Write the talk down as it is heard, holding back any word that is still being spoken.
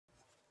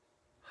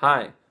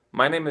Hi,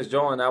 my name is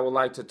Joel and I would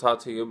like to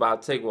talk to you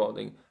about TIG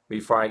welding.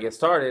 Before I get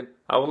started,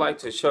 I would like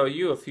to show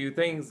you a few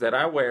things that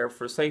I wear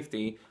for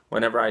safety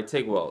whenever I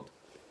TIG weld.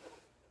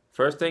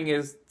 First thing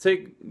is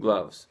TIG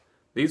gloves.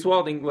 These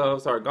welding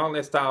gloves are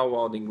gauntlet style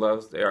welding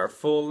gloves. They are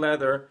full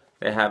leather,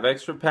 they have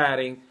extra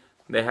padding,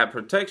 they have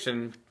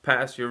protection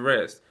past your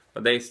wrist,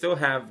 but they still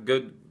have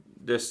good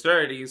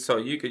dexterity so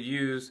you could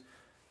use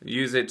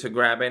it to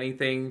grab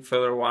anything,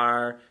 filler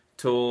wire,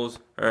 tools,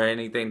 or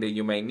anything that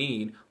you may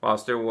need while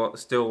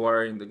still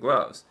wearing the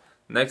gloves.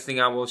 Next thing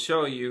I will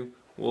show you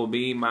will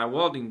be my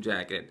welding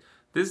jacket.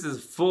 This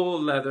is full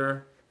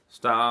leather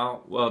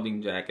style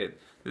welding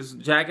jacket. This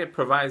jacket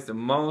provides the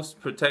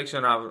most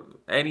protection of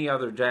any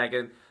other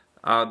jacket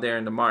out there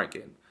in the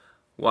market.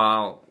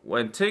 While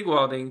when TIG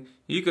welding,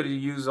 you could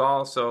use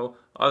also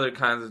other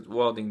kinds of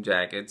welding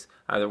jackets,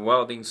 either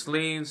welding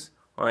sleeves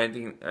or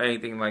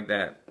anything like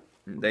that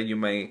you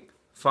may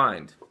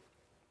find.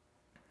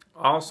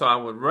 Also, I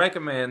would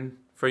recommend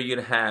for you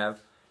to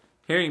have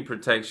hearing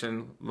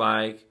protection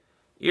like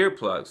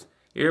earplugs.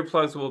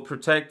 Earplugs will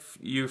protect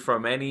you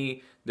from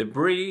any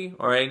debris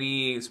or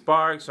any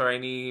sparks or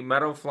any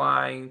metal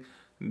flying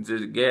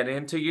to get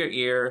into your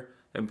ear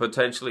and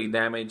potentially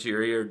damage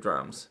your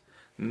eardrums.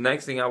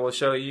 Next thing I will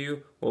show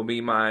you will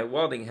be my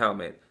welding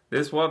helmet.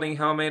 This welding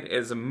helmet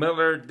is a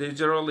Miller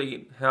Digital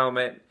Elite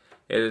helmet.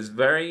 It is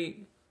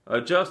very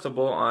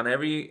adjustable on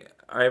every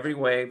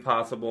way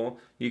possible.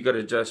 You could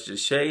adjust your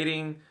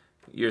shading,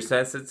 your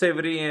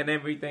sensitivity, and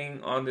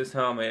everything on this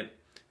helmet.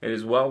 It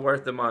is well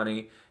worth the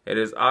money. It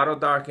is auto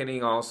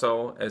darkening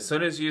also. As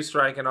soon as you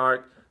strike an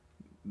arc,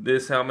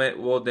 this helmet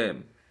will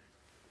dim.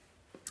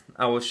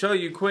 I will show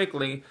you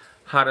quickly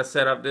how to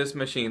set up this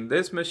machine.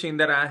 This machine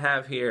that I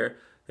have here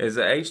is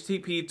a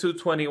HTP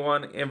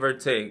 221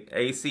 Invertig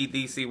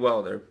AC/DC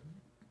welder.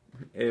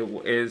 It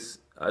is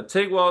a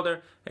TIG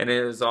welder and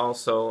it is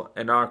also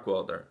an arc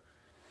welder.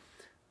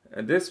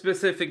 And this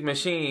specific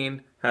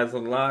machine has a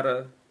lot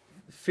of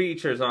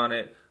features on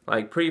it,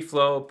 like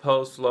pre-flow,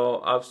 post-flow,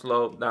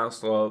 upslope,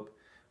 downslope.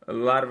 A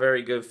lot of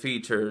very good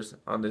features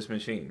on this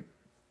machine.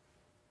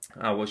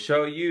 I will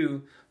show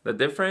you the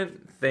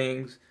different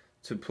things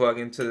to plug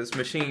into this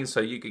machine so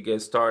you could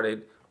get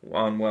started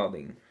on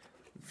welding.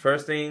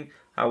 First thing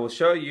I will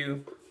show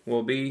you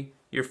will be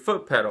your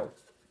foot pedal.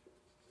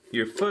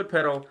 Your foot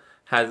pedal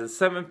has a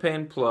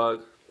 7-pin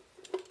plug.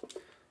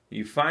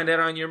 You find it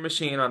on your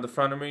machine, on the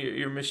front of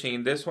your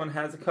machine. This one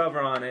has a cover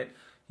on it.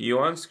 You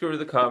unscrew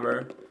the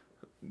cover,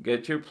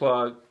 get your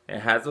plug. It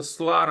has a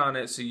slot on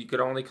it so you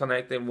could only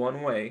connect it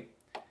one way.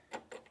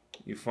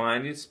 You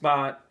find your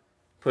spot,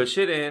 push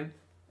it in,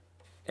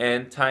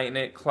 and tighten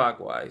it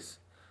clockwise.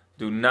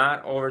 Do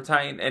not over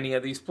tighten any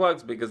of these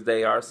plugs because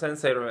they are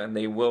sensitive and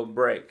they will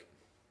break.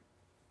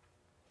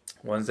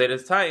 Once it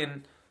is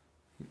tightened,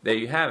 there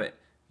you have it.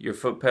 Your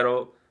foot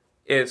pedal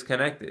is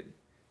connected.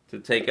 To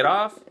take it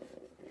off,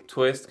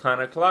 twist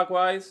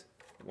counterclockwise.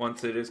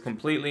 Once it is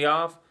completely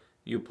off,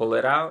 you pull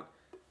it out,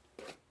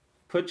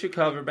 put your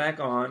cover back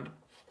on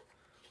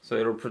so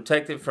it'll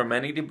protect it from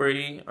any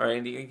debris or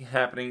anything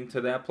happening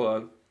to that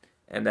plug,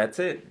 and that's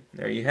it.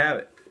 There you have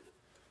it.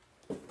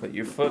 Put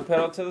your foot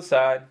pedal to the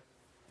side,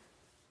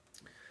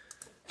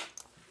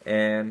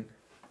 and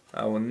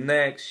I will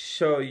next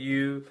show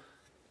you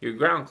your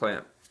ground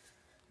clamp.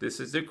 This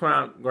is the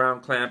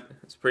ground clamp.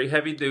 It's pretty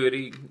heavy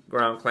duty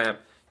ground clamp.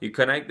 You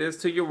connect this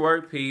to your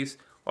workpiece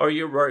or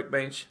your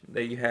workbench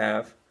that you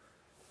have.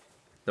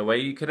 The way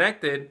you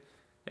connect it,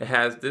 it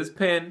has this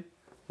pin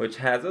which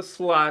has a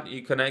slot.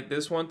 You connect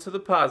this one to the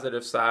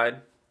positive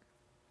side.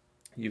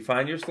 You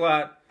find your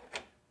slot,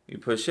 you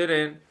push it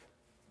in,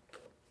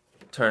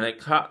 turn it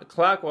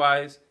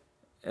clockwise,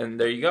 and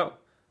there you go.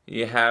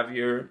 You have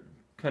your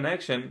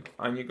connection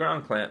on your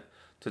ground clamp.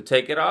 To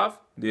take it off,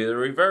 do the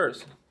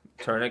reverse.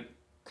 Turn it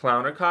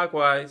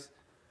counterclockwise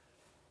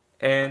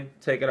and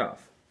take it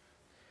off.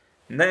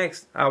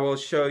 Next, I will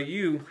show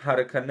you how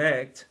to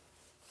connect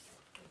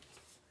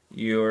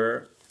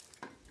your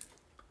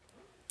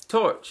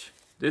torch.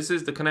 This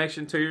is the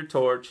connection to your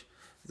torch.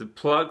 It's a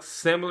plug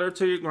similar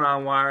to your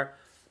ground wire,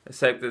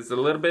 except it's a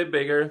little bit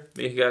bigger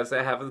because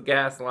I have a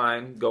gas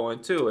line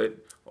going to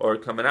it or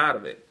coming out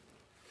of it.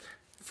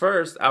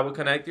 First, I will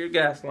connect your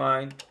gas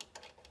line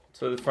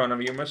to the front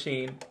of your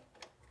machine.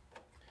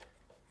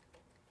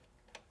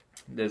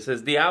 This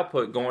is the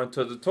output going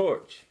to the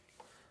torch.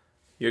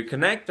 Your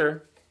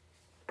connector,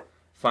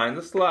 find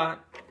the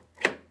slot,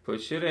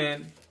 push it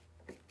in,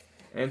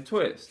 and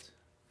twist.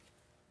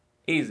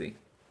 Easy.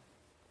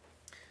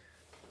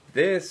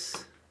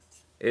 This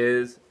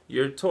is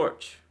your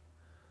torch.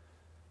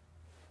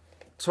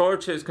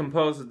 Torch is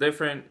composed of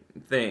different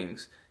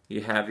things.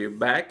 You have your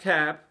back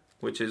cap,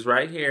 which is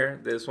right here.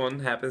 This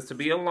one happens to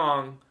be a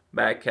long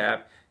back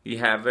cap. You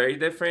have very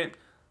different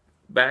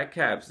back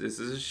caps. This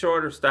is a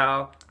shorter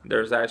style.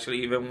 There's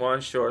actually even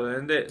one shorter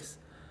than this.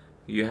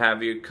 You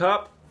have your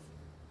cup.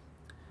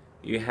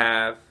 You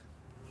have,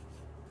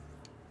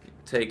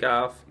 take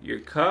off your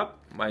cup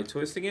by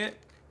twisting it.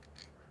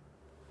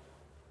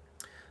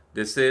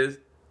 This is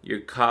your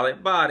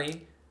collet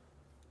body.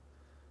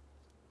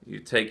 you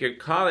take your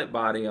collet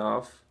body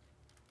off.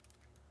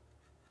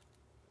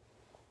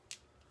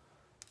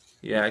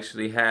 You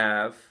actually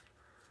have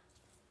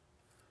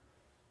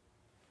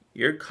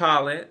your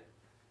collet.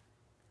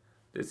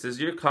 This is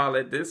your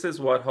collet. This is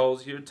what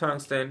holds your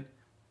tungsten.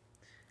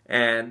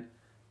 And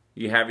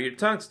you have your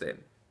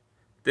tungsten.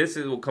 This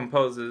is what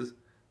composes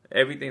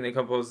everything that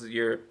composes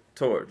your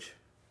torch.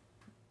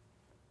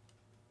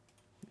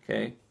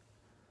 Okay.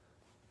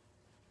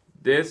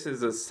 This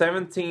is a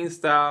 17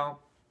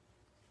 style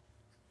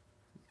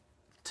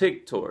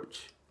TIG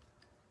torch.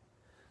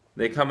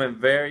 They come in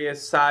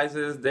various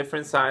sizes,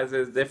 different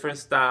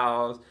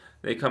styles.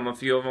 They come, a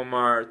few of them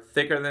are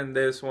thicker than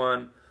this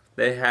one.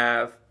 They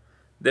have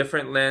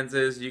different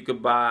lenses you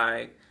could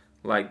buy,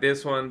 like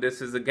this one.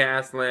 This is a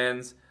gas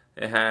lens.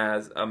 It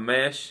has a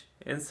mesh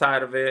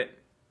inside of it.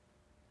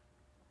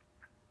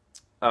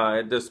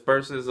 It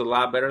disperses a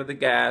lot better the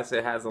gas.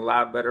 It has a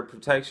lot better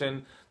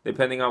protection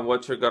depending on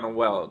what you're going to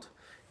weld.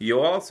 You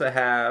also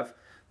have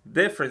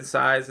different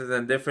sizes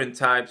and different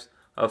types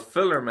of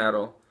filler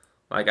metal,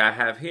 like I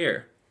have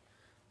here.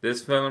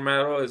 This filler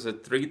metal is a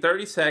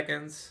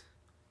 3/32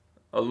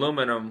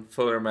 aluminum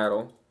filler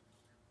metal.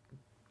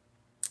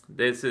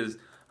 This is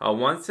a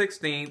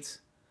 1/16.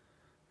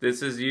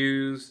 This is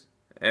used,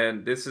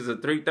 and this is a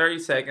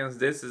 3/32.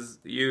 This is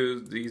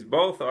used, these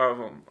both of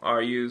them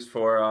are used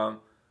for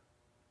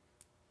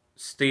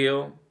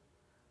steel.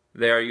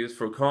 They are used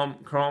for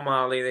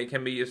chromoly. They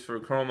can be used for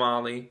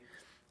chromoly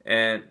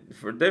and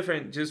for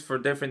different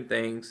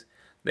things.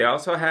 They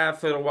also have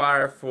filler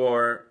wire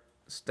for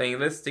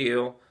stainless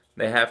steel.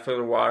 They have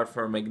filler wire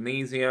for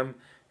magnesium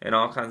and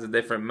all kinds of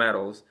different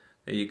metals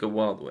that you could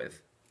weld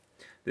with.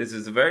 This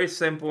is a very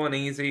simple and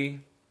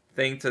easy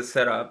thing to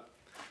set up.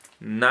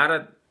 Not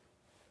a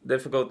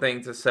difficult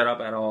thing to set up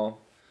at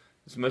all.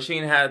 This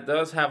machine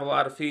does have a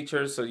lot of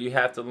features, so you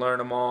have to learn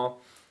them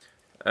all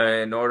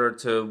in order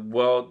to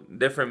weld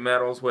different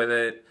metals with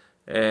it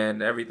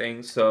and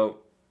everything. So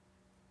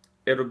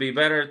it'll be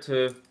better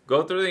to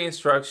go through the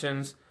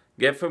instructions,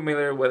 get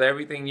familiar with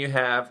everything you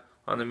have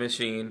on the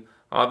machine,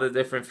 all the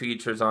different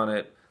features on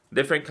it,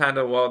 different kind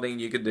of welding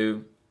you could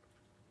do.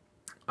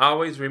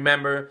 Always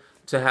remember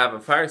to have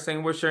a fire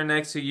extinguisher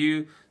next to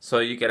you so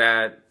you could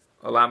add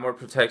a lot more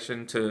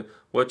protection to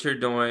what you're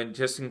doing,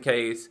 just in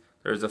case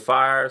there's a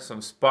fire,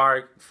 some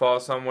spark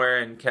falls somewhere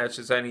and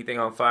catches anything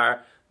on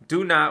fire.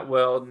 Do not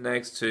weld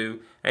next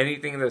to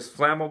anything that's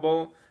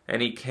flammable,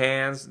 any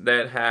cans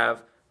that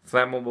have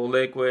flammable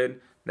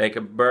liquid that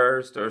could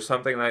burst or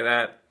something like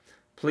that.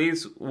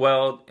 Please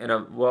weld in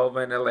a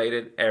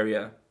well-ventilated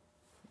area.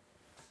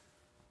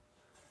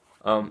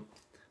 That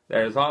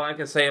is all I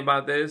can say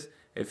about this.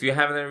 If you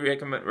have any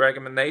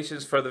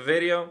recommendations for the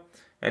video,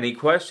 any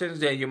questions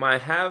that you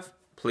might have,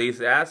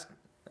 please ask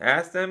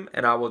them,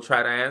 and I will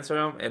try to answer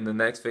them in the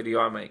next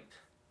video I make.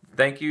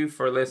 Thank you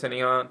for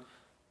listening on.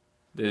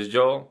 This is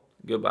Joel.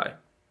 Goodbye.